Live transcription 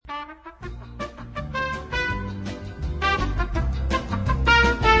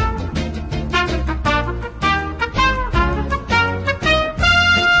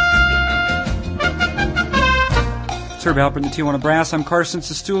Herb Alpert in the Tijuana Brass. I'm Carson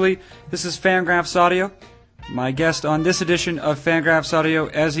Sestouli. This is Fangraphs Audio. My guest on this edition of Fangraphs Audio,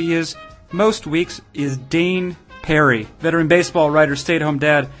 as he is most weeks, is Dane Perry, veteran baseball writer, stay-at-home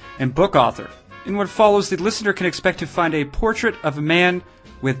dad, and book author. In what follows, the listener can expect to find a portrait of a man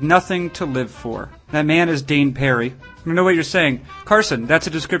with nothing to live for. That man is Dane Perry. I know what you're saying. Carson, that's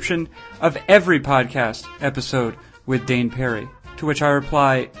a description of every podcast episode with Dane Perry. To which I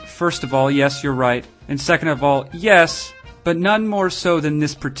reply, first of all, yes, you're right. And second of all, yes, but none more so than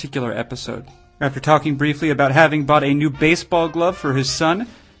this particular episode. After talking briefly about having bought a new baseball glove for his son,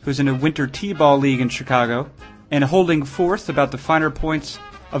 who's in a winter t-ball league in Chicago, and holding forth about the finer points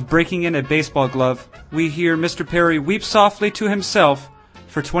of breaking in a baseball glove, we hear Mr. Perry weep softly to himself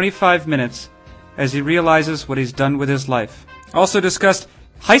for 25 minutes as he realizes what he's done with his life. Also discussed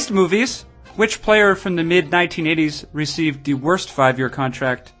heist movies, which player from the mid-1980s received the worst 5-year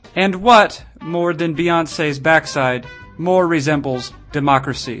contract, and what, more than Beyonce's backside, more resembles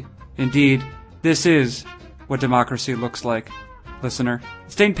democracy. Indeed, this is what democracy looks like, listener.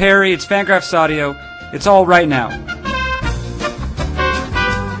 It's Dane Perry, it's Fangraphs Audio, it's all right now.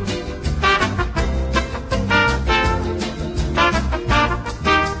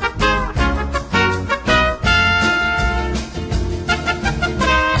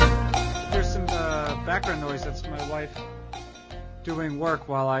 Doing work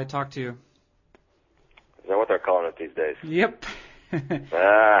while I talk to you. Is that what they're calling it these days? Yep.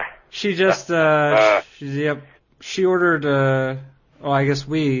 She just, she ordered, I guess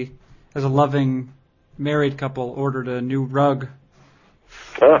we, as a loving married couple, ordered a new rug.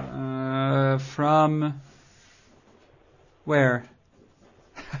 From where?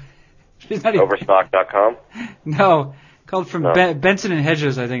 She's not even... Overstock.com? No, called from Benson and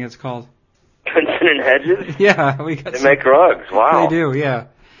Hedges, I think it's called. Benson and Hedges? Yeah, we got. They make rugs. Wow. They do. Yeah.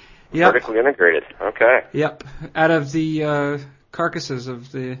 Yep. Vertically integrated. Okay. Yep. Out of the carcasses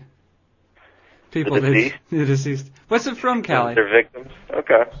of the people. The deceased. What's it from, Callie? They're victims.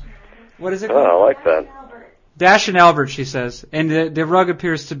 Okay. What is it called? Oh, I like that. Dash and Albert, she says, and the rug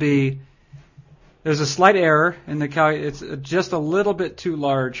appears to be. There's a slight error in the it's just a little bit too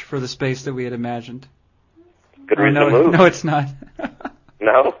large for the space that we had imagined. Good reason to move. No, it's not.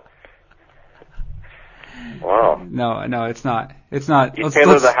 No. Wow. No, it's not. It's not. You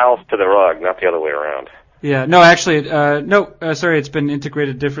tailor the house to the rug, not the other way around. Yeah, no, actually, sorry, it's been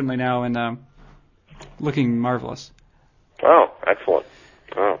integrated differently now and looking marvelous. Oh, excellent.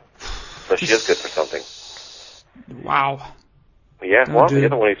 Oh, so she is good for something. Wow. Yeah, you're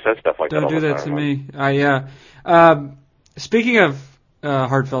the one who says stuff like that all the time. Don't do that to me. Speaking of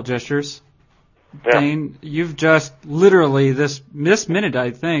heartfelt gestures, Dane, you've just literally this minute,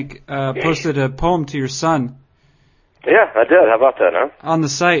 I think, posted a poem to your son. Yeah, I did. How about that, huh? On the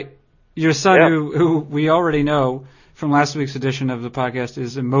site. Your son, who we already know from last week's edition of the podcast,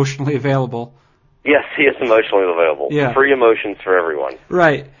 is emotionally available. Yes, he is emotionally available. Yeah. Free emotions for everyone.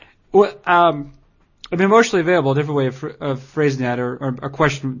 Right. Well, emotionally available, a different way of phrasing that, or a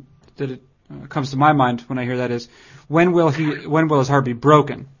question that comes to my mind when I hear that is, when will his heart be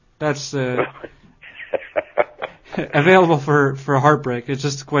broken? That's available for heartbreak. It's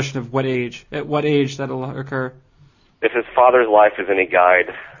just a question of what age. At what age that'll occur. If his father's life is any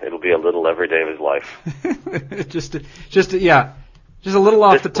guide, it'll be a little every day of his life. just a little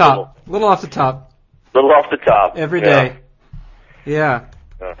off the top. Little off the top. Little off the top. Every day. Yeah.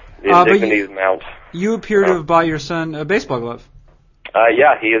 The indignities mount. You appear to have bought your son a baseball glove.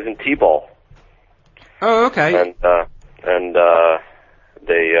 Yeah, he is in t-ball. Oh, okay. And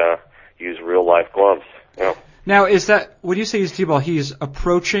they use real life gloves. Yeah. Now, would you say he's t-ball? He's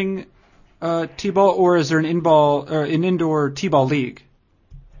approaching t-ball, or is there an indoor t-ball league?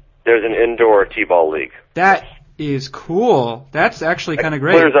 There's an indoor t-ball league. That is cool. That's actually kind of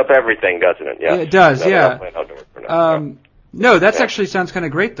great. It clears up everything, doesn't it? Yeah. It does. Yeah. Now. No, that's actually sounds kind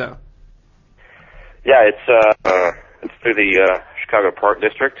of great, though. Yeah, it's through the Chicago Park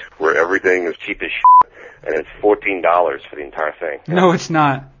District, where everything is cheap as shit, and it's $14 for the entire thing. Yeah. No, it's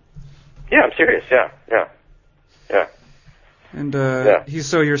not. Yeah, I'm serious. Yeah. And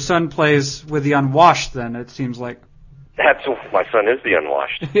so your son plays with the unwashed, then, it seems like. My son is the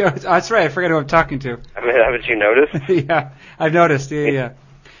unwashed. Yeah, that's right. I forgot who I'm talking to. Haven't you noticed? Yeah, I've noticed. Yeah.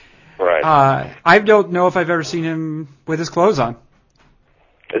 Right. I don't know if I've ever seen him with his clothes on.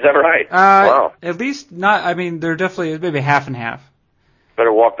 Is that right? Wow. At least not. I mean, they're definitely maybe half and half.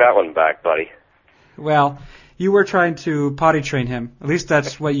 Better walk that one back, buddy. Well, you were trying to potty train him. At least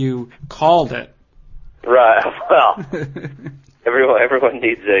that's what you called it. Right. Well, everyone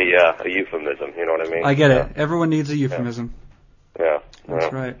needs a euphemism. You know what I mean? I get it. Everyone needs a euphemism. Yeah.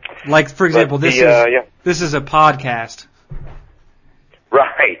 That's right. Like, for example, this is a podcast.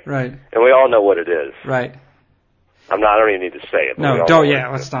 Right. Right. And we all know what it is. Right. I don't even need to say it. No, don't. Yeah,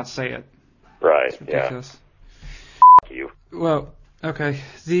 let's not say it. Right. It's ridiculous. Yeah. You. Well, okay.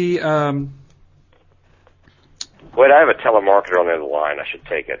 Wait, I have a telemarketer on the other line. I should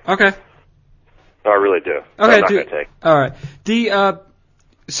take it. Okay. No, I really do. Okay. I'm not going to take it. All right.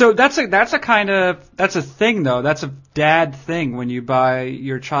 So that's a thing though. That's a dad thing when you buy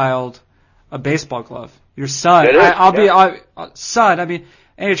your child a baseball glove. Your son. It is, Son. I mean,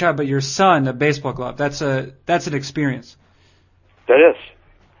 any child, but your son a baseball glove. That's an experience. That is.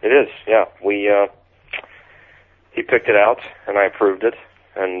 It is. Yeah. He picked it out, and I approved it,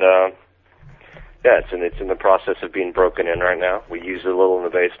 and it's in the process of being broken in right now. We use it a little in the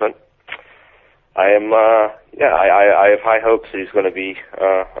basement. I have high hopes that he's going to be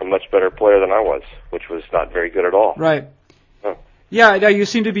a much better player than I was, which was not very good at all. Right. Oh. Yeah, you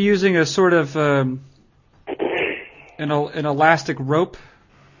seem to be using a sort of an elastic rope.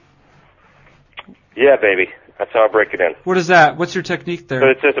 Yeah, baby. That's how I break it in. What is that? What's your technique there? So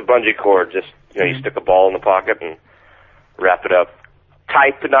it's just a bungee cord. Just you stick a ball in the pocket and wrap it up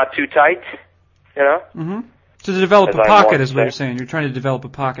tight, but not too tight. You know. Mm-hmm. To develop a pocket is what you're saying. You're trying to develop a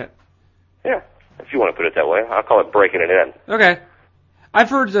pocket. Yeah, if you want to put it that way. I'll call it breaking it in. Okay. I've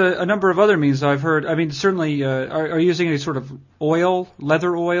heard a number of other means. Certainly, are you using any sort of oil,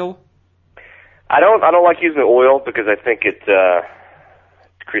 leather oil? I don't like using the oil because I think it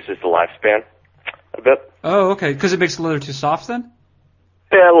decreases the lifespan a bit. Oh, okay. Because it makes the leather too soft then?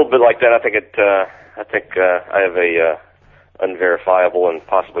 Yeah, a little bit like that. I think I have a unverifiable and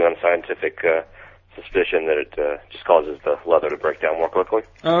possibly unscientific suspicion that it just causes the leather to break down more quickly.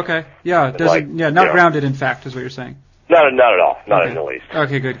 Oh, okay. Yeah, not grounded in fact is what you're saying. Not at all. Not okay. in the least.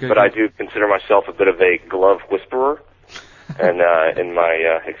 Okay, good. But I do consider myself a bit of a glove whisperer, and in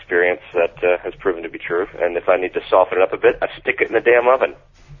my experience, that has proven to be true. And if I need to soften it up a bit, I stick it in the damn oven.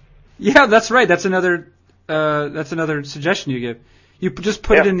 Yeah, that's right. That's another suggestion you give. You just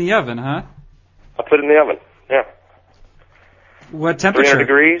put it in the oven, huh? I put it in the oven. Yeah. What temperature? 300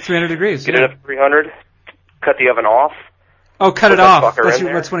 degrees. 300 degrees. Get it up to 300. Cut the oven off. Oh, cut it off.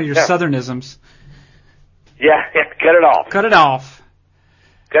 That's one of your southernisms. Yeah, cut it off. Cut it off.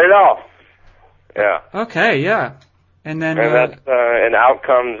 Cut it off. Yeah. Okay, yeah. And then and out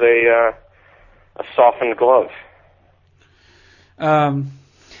comes a softened glove.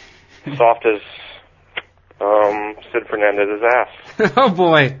 Soft as Sid Fernandez's ass. Oh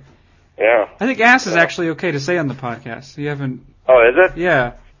boy. Yeah. I think ass is actually okay to say on the podcast. You haven't. Oh, is it?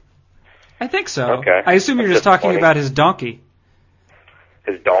 Yeah. I think so. Okay. I assume you're just talking about his donkey.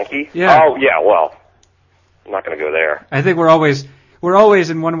 His donkey? Yeah. Oh, yeah. Well, I'm not going to go there. I think we're always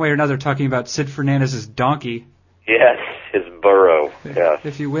in one way or another talking about Sid Fernandez's donkey. Yes, his burro. Yes.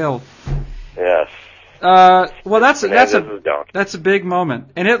 If you will. Yes. Well, that's a big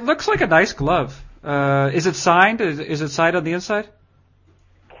moment, and it looks like a nice glove. Is it signed? Is it signed on the inside?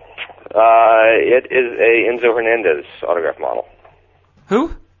 It is a Enzo Hernandez autograph model.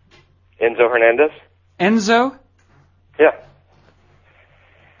 Who? Enzo Hernandez. Enzo? Yeah.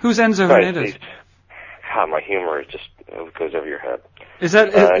 Who's Enzo Hernandez? God, my humor just goes over your head. Is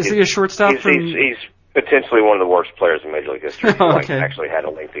he a shortstop? He's potentially one of the worst players in Major League history. Oh, okay. Actually had a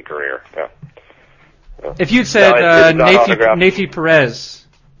lengthy career. Yeah. If you'd said Neifi Perez.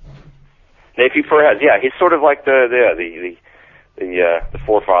 Neifi Perez, yeah, he's sort of like the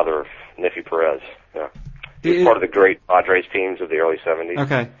forefather of Neifi Perez. Yeah. He's part of the great Padres teams of the early 70s.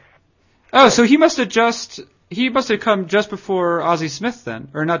 Okay. Oh, so he must have come just before Ozzie Smith then,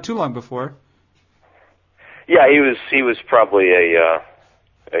 or not too long before. Yeah, he was probably an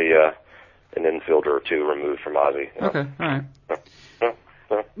infielder or two removed from Ozzie. Yeah. Okay, all right.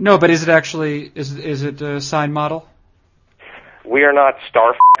 No, but is it actually is it a signed model? We are not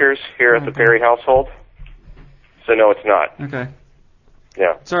star f***ers here at the Perry household, so no, it's not. Okay.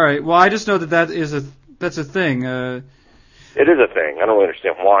 Yeah. It's all right. Well, I just know that's a thing. It is a thing. I don't really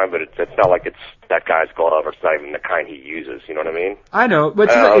understand why, but it's not like it's that guy's glove, or it's not even the kind he uses. You know what I mean? I know, but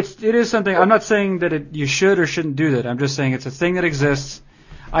it is something. I'm not saying that you should or shouldn't do that. I'm just saying it's a thing that exists.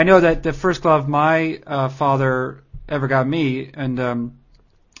 I know that the first glove my father ever got me, and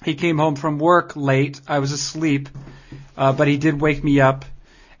he came home from work late. I was asleep, but he did wake me up,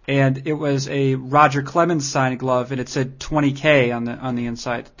 and it was a Roger Clemens signed glove, and it said 20K on the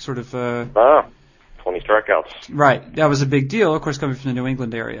inside, sort of. 20 strikeouts. Right, that was a big deal, of course, coming from the New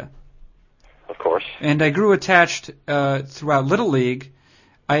England area. Of course. And I grew attached throughout Little League.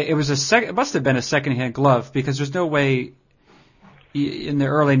 It must have been a secondhand glove because there's no way in the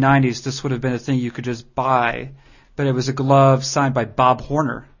early '90s this would have been a thing you could just buy. but it was a glove signed by Bob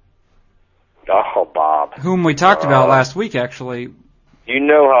Horner, Oh, Bob. whom we talked about last week, actually. You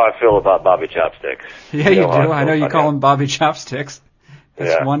know how I feel about Bobby Chopsticks. Yeah, you do. how I know you call him Bobby Chopsticks.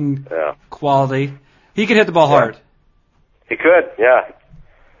 That's one quality. He could hit the ball hard. He could, yeah.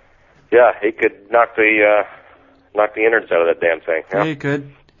 Yeah, he could knock the innards out of that damn thing. Yeah, he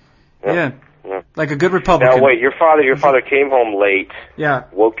could. Yeah. Like a good Republican. Now wait, your father came home late. Yeah.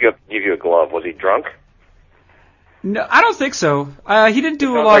 Woke you up, give you a glove. Was he drunk? No, I don't think so. He didn't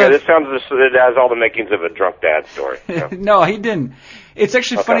do a lot of... This sounds it has all the makings of a drunk dad story. No, he didn't. It's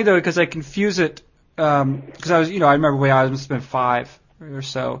actually funny though because I confuse it because I was, I remember when I must have been 5 or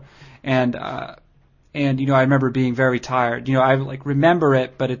so, and I remember being very tired. I like remember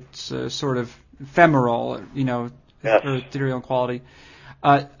it, but it's sort of ephemeral, or ethereal in quality.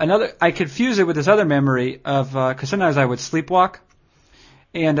 I confuse it with this other memory of because sometimes I would sleepwalk.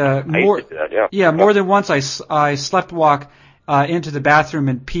 And more than once I sleptwalk into the bathroom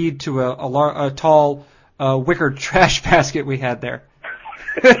and peed to a tall wicker trash basket we had there.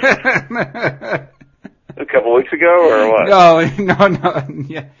 A couple weeks ago, or what? No.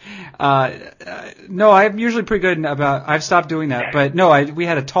 Yeah. No, I'm usually pretty good about. I've stopped doing that, but no, we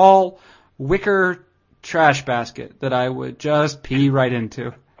had a tall wicker trash basket that I would just pee right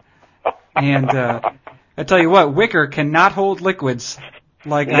into. And I tell you what, wicker cannot hold liquids.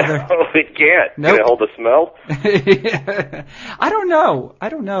 Like no, it can't. Nope. Can it hold the smell? I don't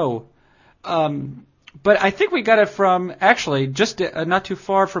know. But I think we got it from, actually, just not too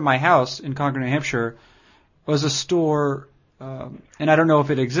far from my house in Concord, New Hampshire, was a store, and I don't know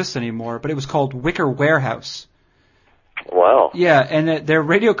if it exists anymore, but it was called Wicker Warehouse. Wow. Yeah, and their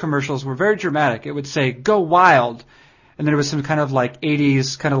radio commercials were very dramatic. It would say, "Go wild," and then there was some kind of like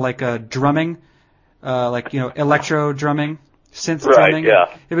 80s, kind of like a drumming, electro drumming. Synth drumming. Yeah.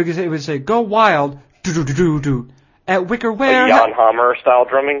 It would say, "Go wild, do at Wicker Warehouse." Like Jan Hammer style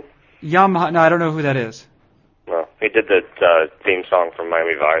drumming? Yamaha. No, I don't know who that is. No, he did the theme song from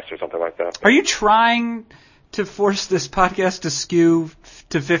Miami Vice or something like that. Are you trying to force this podcast to skew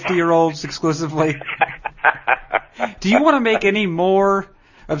to 50-year-olds exclusively? Do you want to make any more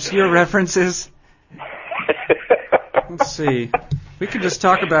obscure references? Let's see. We could just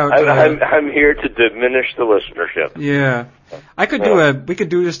talk about. I'm here to diminish the listenership. Yeah, I could we could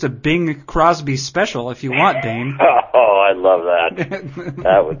do just a Bing Crosby special if you want, Dane. Oh, I love that.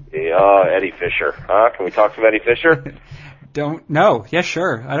 That would be Eddie Fisher. Huh? Can we talk some Eddie Fisher? Don't know. Yeah,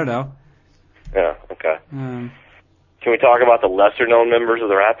 sure. I don't know. Yeah. Okay. Can we talk about the lesser known members of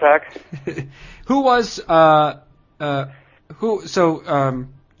the Rat Pack? Who was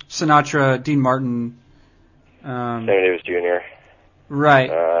Sinatra, Dean Martin, Sammy Davis Jr. Right.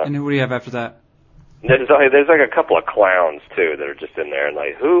 And who do you have after that? There's like a couple of clowns too that are just in there, and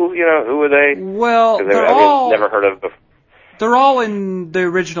like who are they? Well, never heard of before. They're all in the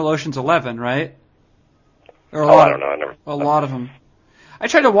original Ocean's 11, right? Or I don't know. I never. A lot of them. I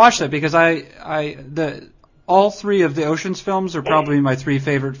tried to watch that because all 3 of the Ocean's films are probably my 3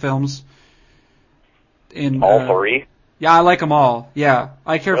 favorite films. All 3? Yeah, I like them all. Yeah,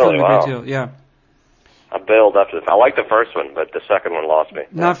 I care for them a great deal. Yeah. I bailed after I liked the first one, but the second one lost me.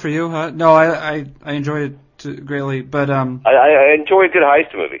 Not for you, huh? No, I enjoyed it greatly, but I enjoy a good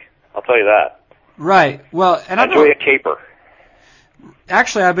heist movie. I'll tell you that. Right. Well, and I enjoy a caper.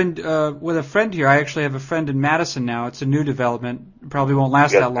 Actually, I've been with a friend here. I actually have a friend in Madison now. It's a new development. Probably won't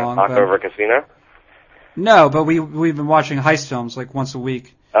last that long. Talk over a casino? No, but we've been watching heist films like once a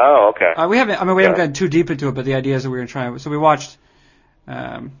week. Oh, okay. We haven't gotten too deep into it, but the idea is that we're going to try. So we watched.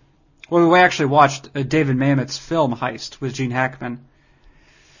 We actually watched David Mamet's film Heist with Gene Hackman.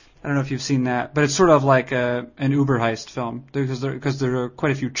 I don't know if you've seen that, but it's sort of like an Uber heist film because there are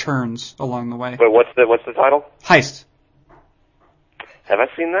quite a few churns along the way. Wait, what's the title? Heist. Have I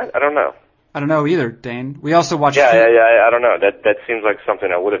seen that? I don't know. I don't know either, Dane. We also watched. Yeah. I don't know. That seems like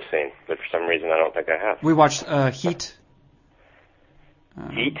something I would have seen, but for some reason I don't think I have. We watched Heat.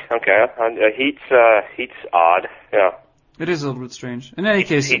 Heat. Okay. Heat's odd. Yeah. It is a little bit strange. In any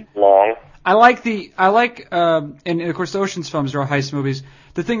case, Heat's long. I like, and of course the Ocean's films are all heist movies.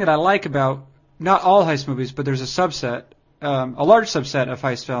 The thing that I like about, not all heist movies, but there's a subset, a large subset of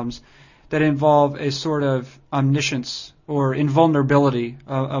heist films that involve a sort of omniscience or invulnerability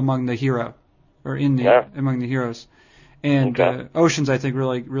among the hero, or among the heroes. And Ocean's, I think,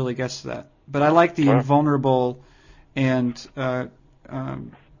 really gets to that. But I like the invulnerable and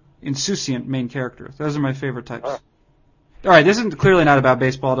insouciant main character. Those are my favorite types. All right, this is clearly not about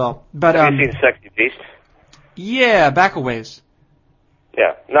baseball at all. But have you seen Sexy Beast? Yeah, back a ways.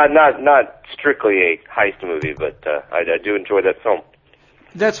 Yeah, not strictly a heist movie, but I do enjoy that film.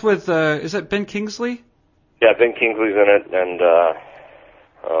 That's with is that Ben Kingsley? Yeah, Ben Kingsley's in it, and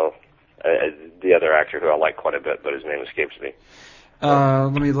the other actor who I like quite a bit, but his name escapes me.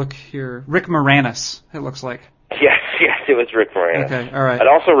 Let me look here. Rick Moranis, it looks like. Yes, it was Rick Moranis. Okay, all right. I'd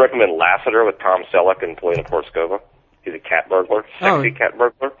also recommend Lassiter with Tom Selleck and Polina Porskova. He's a cat burglar, sexy cat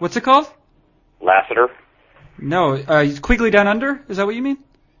burglar. What's it called? Lassiter. No, Quigley Down Under? Is that what you mean?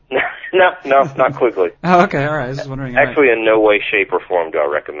 No, not quickly. Oh, okay, all right. I was just wondering. Actually, in no way, shape, or form do I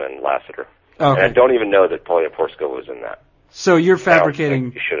recommend Lassiter. Oh, okay. And I don't even know that Polina Porskova was in that. So you're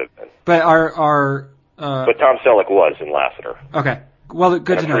fabricating. You should have been. But But Tom Selleck was in Lassiter. Okay. Well,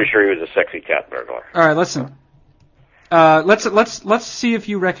 good to know. I'm pretty sure he was a sexy cat burglar. All right, listen. Let's see if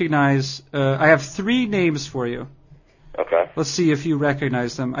you recognize. I have 3 names for you. Okay. Let's see if you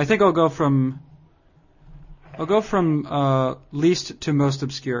recognize them. I think I'll go from least to most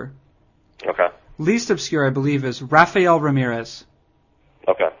obscure. Okay. Least obscure, I believe, is Rafael Ramirez.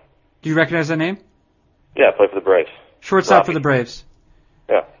 Okay. Do you recognize that name? Yeah, play for the Braves. Shortstop for the Braves.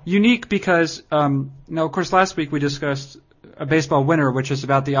 Yeah. Unique because, now, of course, last week we discussed a baseball winter, which is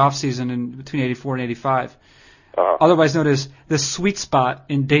about the off season in between 84 and 85. Uh-huh. Otherwise known as the sweet spot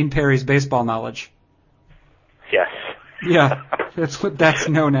in Dane Perry's baseball knowledge. Yes. Yeah, that's what that's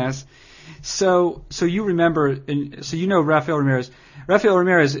known as. So you remember, so you know Rafael Ramirez. Rafael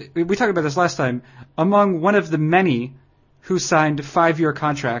Ramirez, we talked about this last time, among one of the many who signed 5-year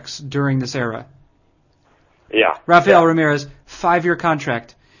contracts during this era. Yeah. Rafael Ramirez, 5-year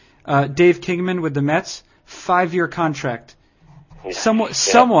contract. Dave Kingman with the Mets, 5-year contract. Yeah.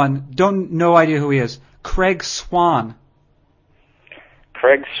 Someone, no idea who he is. Craig Swan.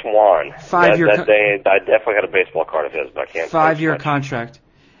 Craig Swan. 5-year I definitely had a baseball card of his, but I can't. 5-year contract.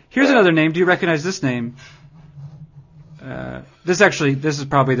 Here's another name. Do you recognize this name? This is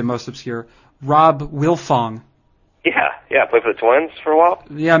probably the most obscure. Rob Wilfong. Yeah, played for the Twins for a while.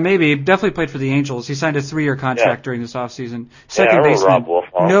 Yeah, maybe. Definitely played for the Angels. He signed a 3-year contract during this offseason. Second baseman. Rob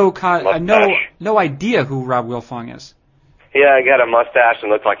Wilfong. No idea who Rob Wilfong is. Yeah, he had a mustache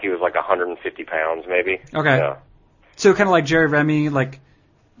and looked like he was like 150 pounds, maybe. Okay. Yeah. So kind of like Jerry Remy,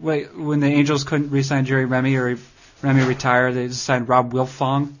 when the Angels couldn't re-sign Jerry Remy or Remy retired, they just signed Rob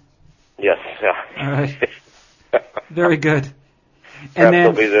Wilfong. Yes, yeah. All right. Very good. And then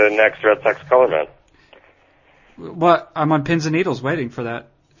he'll be the next Red Sox color man. Well, I'm on pins and needles waiting for that.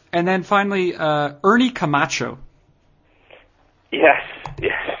 And then finally, Ernie Camacho. Yes.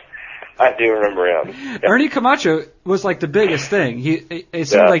 I do remember him. Yeah. Ernie Camacho was like the biggest thing. It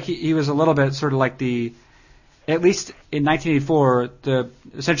seemed like he was a little bit sort of like at least in 1984,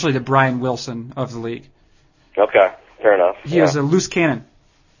 essentially the Brian Wilson of the league. Okay, fair enough. He was a loose cannon.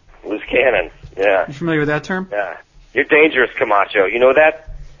 Loose cannon, yeah. You familiar with that term? Yeah. You're dangerous, Camacho. You know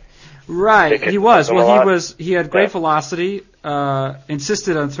that? Right, he was. Well, he had great velocity,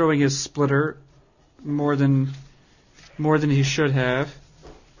 insisted on throwing his splitter more than he should have.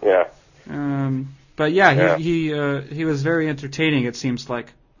 Yeah. But he was very entertaining, it seems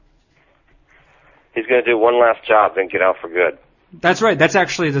like. He's going to do one last job, then get out for good. That's right. That's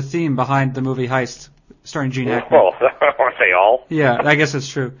actually the theme behind the movie Heist, starring Gene Hackman. Well, aren't they all? Yeah, I guess that's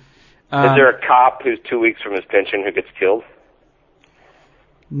true. Is there a cop who's 2 weeks from his pension who gets killed?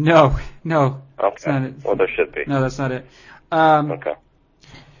 No. Okay. That's not it. Well, there should be. No, that's not it. Okay.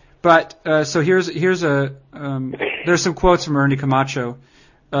 But so here's there's some quotes from Ernie Camacho.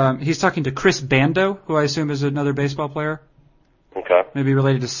 He's talking to Chris Bando, who I assume is another baseball player. Okay. Maybe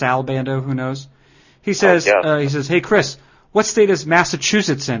related to Sal Bando, who knows? He says, "Hey Chris, what state is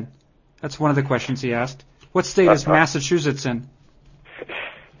Massachusetts in?" That's one of the questions he asked. What state is Massachusetts in?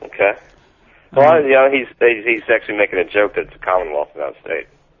 Okay. Well, he's actually making a joke that it's a Commonwealth, not a state.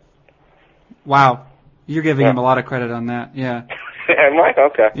 Wow, you're giving him a lot of credit on that. Yeah. Am I?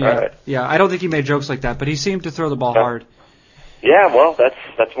 Okay. Yeah. All right. Yeah. I don't think he made jokes like that, but he seemed to throw the ball hard. Yeah. Well,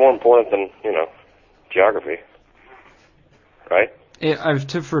 that's more important than geography, right?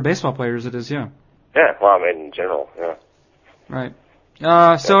 For baseball players, it is. Yeah. Yeah. Well, I mean, in general. Yeah. Right.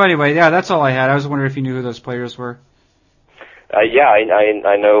 So anyway, that's all I had. I was wondering if you knew who those players were. I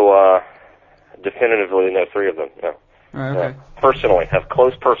know definitively know 3 of them. Yeah. Right, okay. Personally, have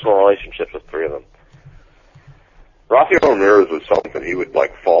close personal relationships with 3 of them. Rafael Ramirez was something he would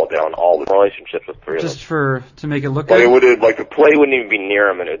fall down all the relationships with 3 of them. Just to make it look good. Like the play wouldn't even be near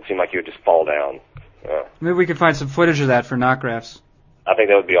him, and it would seem like he would just fall down. Yeah. Maybe we could find some footage of that for Knockgraphs. I think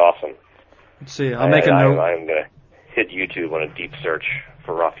that would be awesome. Let's see. I'll make a note. I'm gonna hit YouTube on a deep search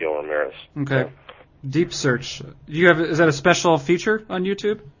for Rafael Ramirez. Okay. Deep search. Is that a special feature on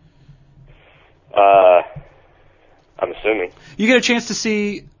YouTube? I'm assuming. You get a chance to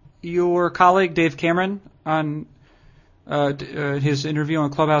see your colleague Dave Cameron on his interview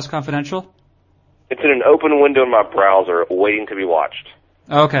on Clubhouse Confidential? It's in an open window in my browser, waiting to be watched.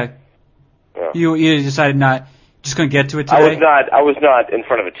 Okay. Yeah. You decided not, just couldn't get to it today? I was not in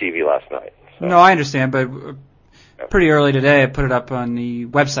front of a TV last night. So. No, I understand, but pretty early today I put it up on the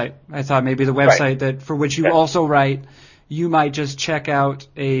website. I thought maybe the website that for which you also write, you might just check out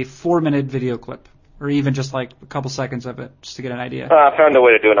a 4-minute video clip, or even just like a couple seconds of it, just to get an idea. I found a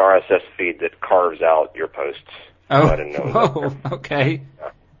way to do an RSS feed that carves out your posts. Oh, so I didn't know. Whoa, okay.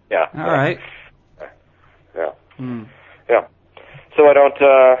 Yeah. All right. Yeah. Yeah. So I don't,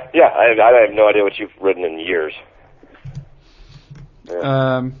 I have no idea what you've written in years.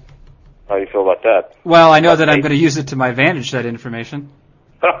 Yeah. How do you feel about that? Well, I know that I'm going to use it to my advantage, that information.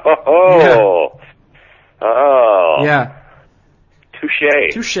 Oh. Yeah. Touche,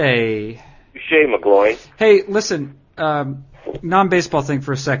 McGloin. Hey, listen, non-baseball thing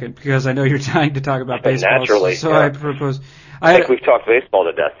for a second, because I know you're dying to talk about baseball. Naturally. So yeah. I propose. I think we've talked baseball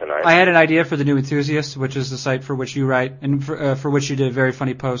to death tonight. I had an idea for the New Enthusiast, which is the site for which you write, and for which you did a very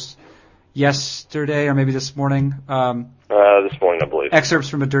funny post yesterday, or maybe this morning. This morning, I believe. Excerpts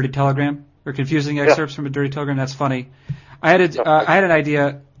from a dirty telegram, or confusing excerpts from a dirty telegram. That's funny. I had an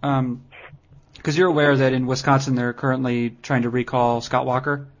idea, because you're aware that in Wisconsin they're currently trying to recall Scott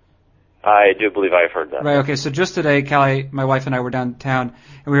Walker. I do believe I've heard that. Right, okay, so just today, Callie, my wife, and I were downtown,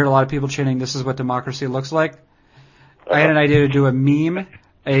 and we heard a lot of people chanting, "This is what democracy looks like." I had an idea to do a meme,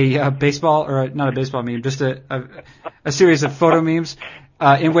 a baseball, or not a baseball meme, just a series of photo memes,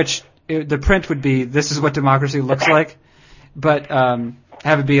 in which the print would be, "This is what democracy looks like," but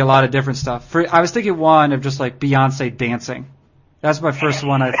have it be a lot of different stuff. I was thinking one of just like Beyonce dancing. That's my first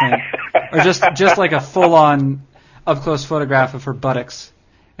one, I think. Or just like a full-on, up-close photograph of her buttocks.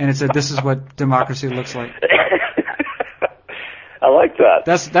 And it said, "This is what democracy looks like." I like that.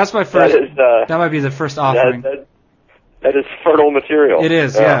 That's my first. That might be the first offering. That is fertile material. It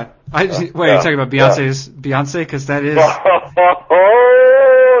is, yeah. Wait, you're talking about Beyonce? Because that is.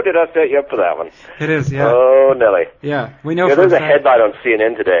 Oh, did I set you up for that one? It is, yeah. Oh, Nelly. Yeah, we know. There's a headline on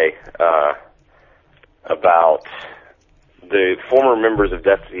CNN today about the former members of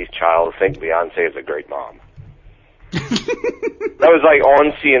Destiny's Child think Beyonce is a great mom. That was like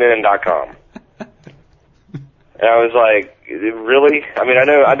on CNN.com. And I was like, really? I mean, I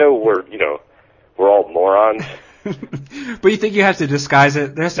know we're all morons. But you think you have to disguise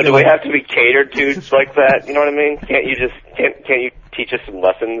it? Do we have to be catered to like that? You know what I mean? Can't you teach us some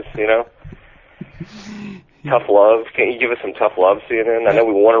lessons, Tough love. Can't you give us some tough love, CNN? I know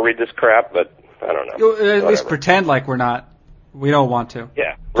we want to read this crap, but I don't know. You'll at least pretend like we're not. We don't want to.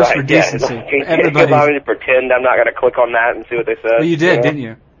 Yeah, just right. for decency. Yeah. Everybody. Allow me to pretend I'm not going to click on that and see what they said. Well, you did, didn't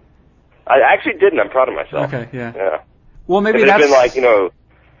you? I actually didn't. I'm proud of myself. Okay, yeah. Yeah. Well, maybe that's been like,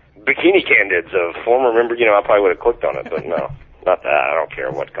 bikini candids of former member, I probably would have clicked on it, but no, not that. I don't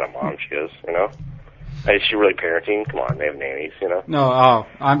care what kind of mom she is, Is she really parenting? Come on, they have nannies, No,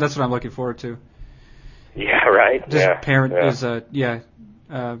 that's what I'm looking forward to. Yeah, right? Just parent is, the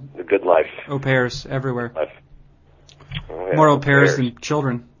good life. Au pairs everywhere. Life. Oh, yeah, more au pairs than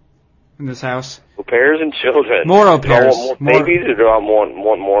children in this house. Au pairs and children. More au pairs. Do I want more babies or do I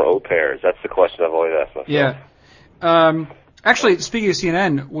want more au pairs? That's the question I've always asked myself. Yeah. Actually, speaking of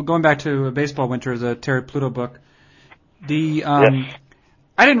CNN, we're going back to Baseball Winter, the Terry Pluto book. Yes.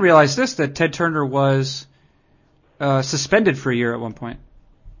 I didn't realize that Ted Turner was suspended for a year at one point.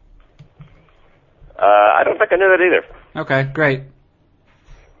 I don't think I knew that either. Okay, great.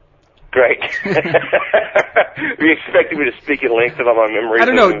 Great. Are you expecting me to speak at length about my memories? I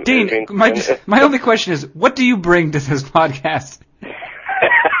don't know, Dean. My only question is, what do you bring to this podcast?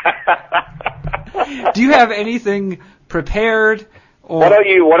 Do you have anything prepared? Or why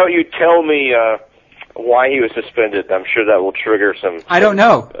don't you tell me why he was suspended? I'm sure that will trigger some. I don't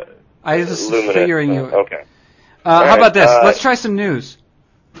know. I was just figuring you. Okay. How about this? Let's try some news.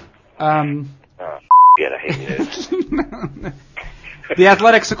 I hate news. The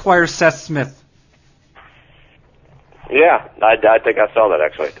Athletics acquire Seth Smith. Yeah, I think I saw that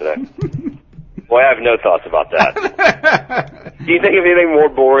actually today. Boy, I have no thoughts about that. Do you think of anything more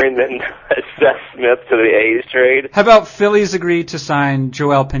boring than Seth Smith to the A's trade? How about Phillies agree to sign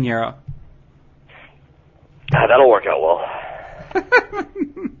Joel Pinheiro? That'll work out well.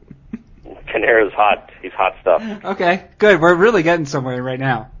 Pinheiro's hot. He's hot stuff. Okay, good. We're really getting somewhere right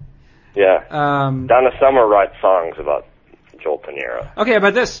now. Yeah. Donna Summer writes songs about Joel Pinheiro. Okay,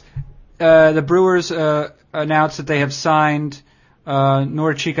 about this. The Brewers announced that they have signed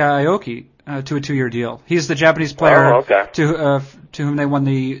Norichika Aoki to a 2-year deal. He's the Japanese player to whom they won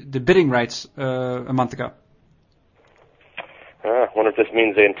the bidding rights a month ago. I wonder if this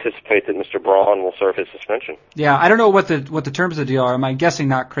means they anticipate that Mr. Braun will serve his suspension. Yeah, I don't know what the terms of the deal are. I'm guessing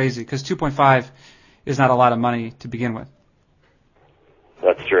not crazy, because 2.5 is not a lot of money to begin with.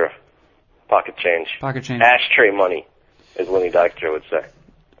 That's true. Pocket change. Pocket change. Ashtray money, as Lenny Dykstra would say.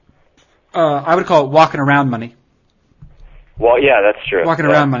 I would call it walking around money. Well, yeah, that's true. Walking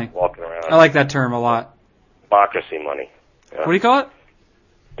around money. Walking around. I like that term a lot. Democracy money. Yeah. What do you call it?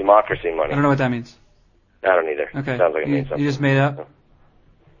 Democracy money. I don't know what that means. I don't either. Okay. Sounds like it means something. You just made it up?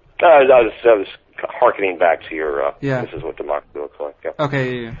 I was hearkening back to your, Yeah. This is what democracy looks like. Yeah.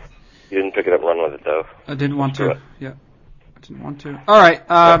 Okay, yeah. You didn't pick it up and run with it, though. I didn't want Screw to. it. Yeah. I didn't want to. All right.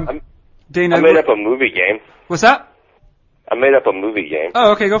 Dana. I made up a movie game. What's that? I made up a movie game.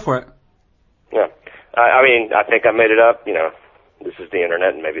 Oh, okay, go for it. Yeah. I mean, I think I made it up. You know, this is the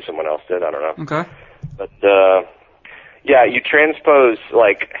internet, and maybe someone else did. I don't know. Okay. But, yeah, you transpose,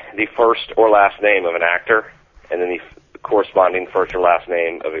 like, the first or last name of an actor, and then the corresponding first or last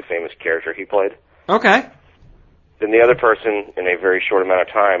name of a famous character he played. Okay. Then the other person, in a very short amount of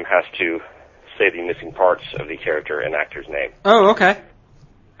time, has to say the missing parts of the character and actor's name. Oh, okay.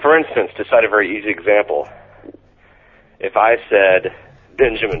 For instance, to cite a very easy example, if I said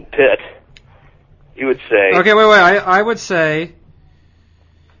Benjamin Pitt, you would say... Okay, wait. I would say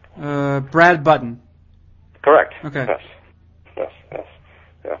Brad Button. Correct. Okay. Yes.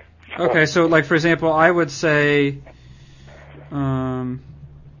 Yeah. Okay, so, like, for example, I would say...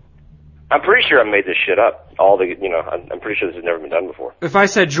 I'm pretty sure I made this shit up. I'm pretty sure this has never been done before. If I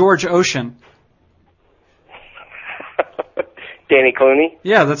said George Ocean. Danny Clooney?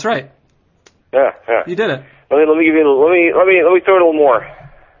 Yeah, that's right. Yeah. You did it. Let me give you let me throw it a little more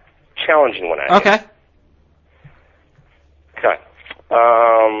challenging one at you. Okay. Okay.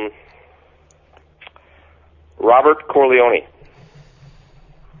 Robert Corleone.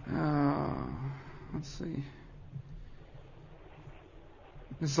 Let's see.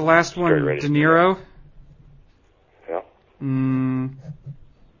 Is the last one Very ready De to Niro? Yeah.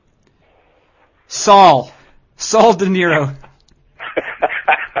 Saul De Niro.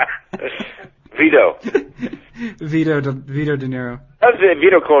 Vito. Vito De Niro. That was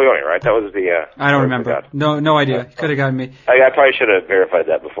Vito Corleone, right? That was the... I don't remember. No idea. Could have gotten me. I probably should have verified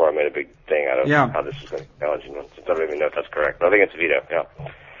that before I made a big thing out of Yeah. how this is going to be challenging, since I don't even know if that's correct. But I think it's Vito,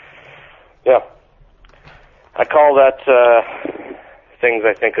 yeah. I call that things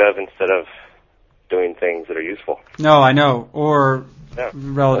I think of instead of doing things that are useful. No, I know. Or Yeah.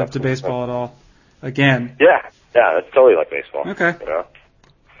 relative to baseball at all. Again. Yeah, that's totally like baseball. Okay. You know?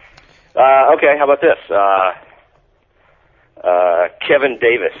 Okay, how about this? Kevin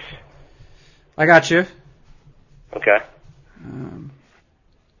Davis. I got you. Okay.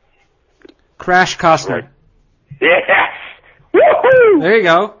 Crash Costner. Yes! Woohoo! There you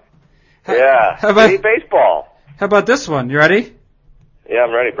go. Yeah. How about- Hey, baseball. How about this one? You ready? Yeah,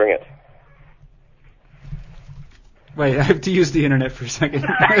 I'm ready. Bring it. Wait, I have to use the internet for a second.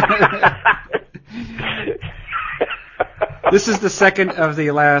 This is the second of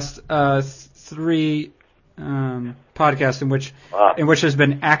the last three podcasts in which there's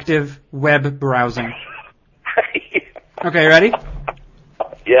been active web browsing. Okay, ready?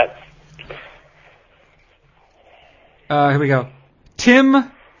 Yes. Here we go.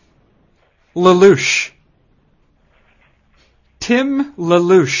 Tim LaLouche. Tim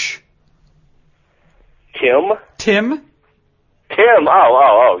LaLouche. Tim? Tim? Tim.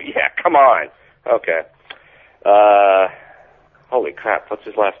 Oh, yeah, come on. Okay. Holy crap, what's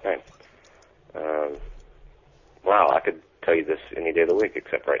his last name? Wow, I could tell you this any day of the week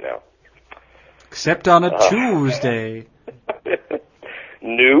except right now. Except on a Tuesday.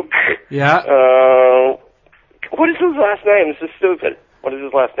 Nuke. Yeah. What is his last name? This is stupid. What is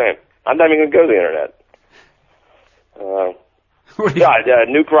his last name? I'm not even going to go to the internet.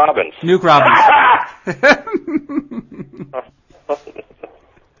 Nuke Robbins. Nuke Robbins.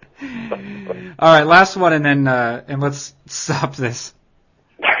 All right, last one, and then and let's stop this.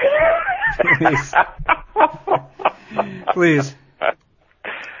 Please.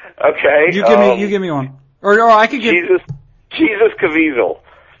 Okay. You give me one, or I could give Jesus Caviezel.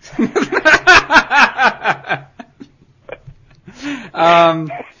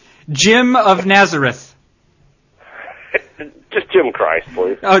 Jim of Nazareth. Just Jim Christ,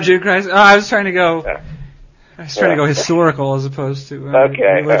 please. Oh, Jim Christ. Oh, I was trying to go. Yeah. I was trying to go historical as opposed to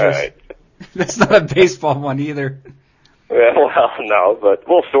okay. religious. All right. That's not a baseball one either. Yeah, well, no, but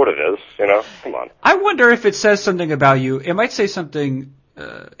sort of is. You know, come on. I wonder if it says something about you. It might say something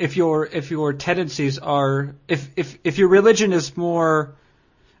if your tendencies are if your religion is more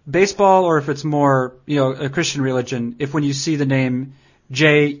baseball or if it's more a Christian religion. If when you see the name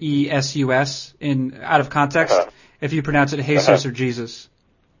Jesus out of context, if you pronounce it Jesus or Jesus.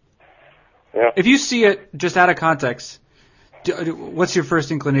 Yeah. If you see it just out of context, what's your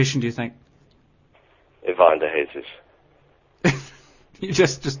first inclination? Do you think? Ivan de Jesus. You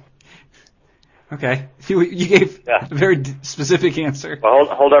just okay. You gave a very specific answer. Well,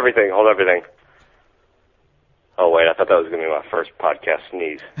 hold everything. Hold everything. Oh wait, I thought that was going to be my first podcast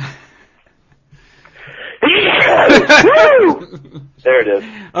sneeze. There it is.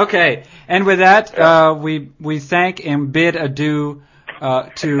 Okay, and with that, we thank and bid adieu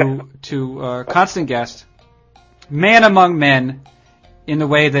to constant guest, man among men, in the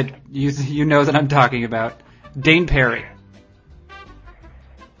way that you know that I'm talking about, Dane Perry.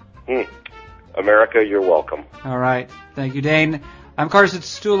 America, you're welcome. All right, thank you, Dane. I'm Carson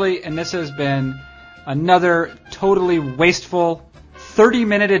Stooley, and this has been another totally wasteful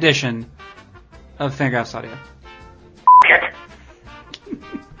 30-minute edition of Fangraphs Audio.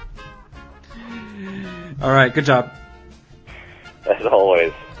 All right, good job. As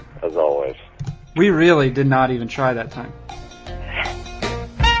always. We really did not even try that time.